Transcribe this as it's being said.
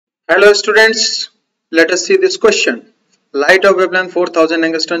Hello students, let us see this question. Light of wavelength 4000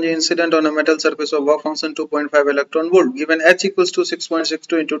 angstrom is incident on a metal surface of work function 2.5 electron volt. Given H equals to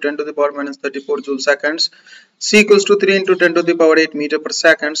 6.62 into 10 to the power minus 34 joule seconds, C equals to 3 into 10 to the power 8 meter per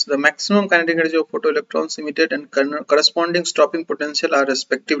seconds. The maximum kinetic energy of photoelectrons emitted and corresponding stopping potential are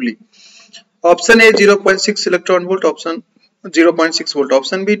respectively. Option A 0.6 electron volt, option 0.6 volt.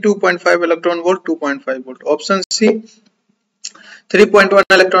 Option B 2.5 electron volt, 2.5 volt. Option C 3.1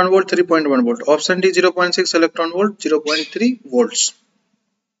 electron volt, 3.1 volt. Option D 0.6 electron volt, 0.3 volts.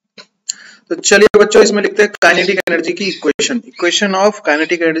 तो चलिए बच्चों इसमें लिखते हैं kinetic energy की equation. Equation of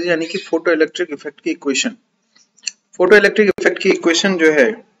kinetic energy यानी कि photo electric effect की इक्वेशन. फोटो इलेक्ट्रिक इफेक्ट की इक्वेशन जो है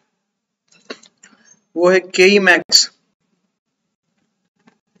वो है के max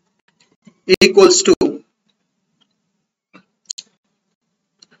equals to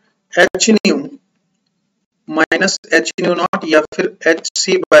H new minus H new not या फिर H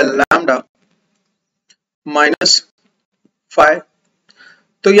C by lambda minus 5.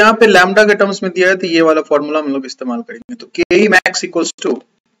 तो यहाँ पे लैम्डा के टर्म्स में दिया है तो ये वाला फॉर्मूला हम लोग इस्तेमाल करेंगे. तो के मैक्स इक्वल्स टू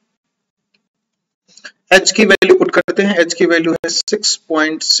एच की वैल्यू पुट करते हैं. एच की वैल्यू है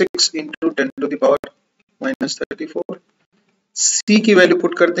 6.6 into 10 to the power minus 34. सी की वैल्यू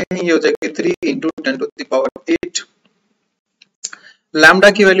पुट करते हैं, ये हो जाएगी 3 into 10 to the power 8. Lambda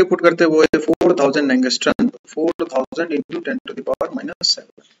की वैल्यू पुट करते हैं वो है 4000 angstrom. 4000 into 10 to the power minus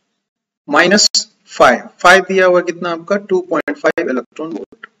 7 minus 5 दिया हुआ कितना आपका 2.5 इलेक्ट्रॉन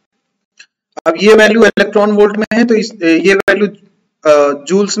वोल्ट. अब ये वैल्यू इलेक्ट्रॉन वोल्ट में है तो ये वैल्यू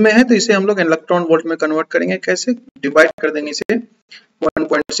जूल्स में है तो इसे हम लोग इलेक्ट्रॉन वोल्ट में कन्वर्ट करेंगे. कैसे? डिवाइड कर देंगे इसे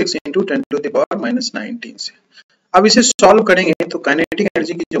 1.6 into 10 to the power minus 19 से. अब इसे सॉल्व करेंगे तो काइनेटिक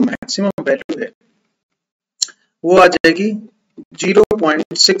एनर्जी की जो मैक्सिमम वैल्यू है वो आ जाएगी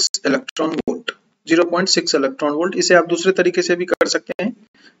 0.6 इलेक्ट्रॉन वोल्ट. 0.6 electron volt. इसे आप दूसरे तरीके से भी कर सकते हैं,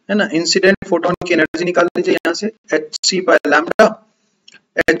 है ना. इंसिडेंट फोटोन की एनर्जी निकाल लीजिए यहाँ से H C by lambda.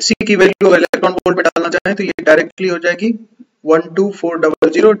 H C की वैल्यू इलेक्ट्रॉन वोल्ट में डालना चाहें तो ये डायरेक्टली हो जाएगी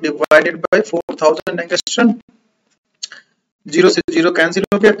 12400 डिवाइडेड बाय 4000 एंगस्ट्रम. 0 से 0 कैंसिल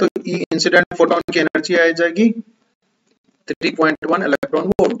हो गया तो ई इंसिडेंट फोटोन की एनर्जी आ जाएगी 3.1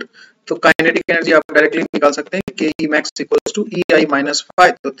 इलेक्ट्रॉन वोल्ट. तो काइनेटिक एनर्जी आप डायरेक्टली निकाल सकते हैं के E max equals to E I minus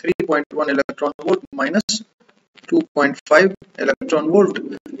 5. तो 3.1 electron volt minus 2.5 electron volt.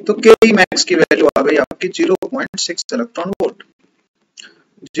 तो के ई मैक्स की वैल्यू आ गई आपकी 0.6 इलेक्ट्रॉन वोल्ट.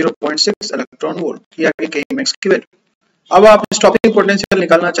 0.6 इलेक्ट्रॉन वोल्ट ये आ गई के ई मैक्स की वैल्यू. अब आप स्टॉपिंग पोटेंशियल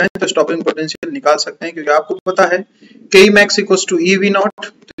निकालना चाहें तो स्टॉपिंग पोटेंशियल निकाल सकते हैं क्योंकि आपको पता है के E max equals to E V not.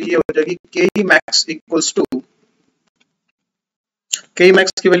 तो ये हो जाएगी के ई मैक्स इक्वल्स टू के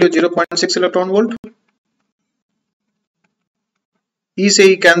मैक्स की वैल्यू 0.6 इलेक्ट्रॉन वोल्ट. ई से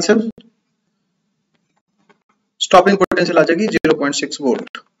ई कैंसिल, स्टॉपिंग पोटेंशियल आ जाएगी 0.6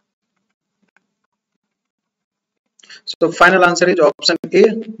 volt. So final answer is option A.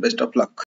 Best of luck.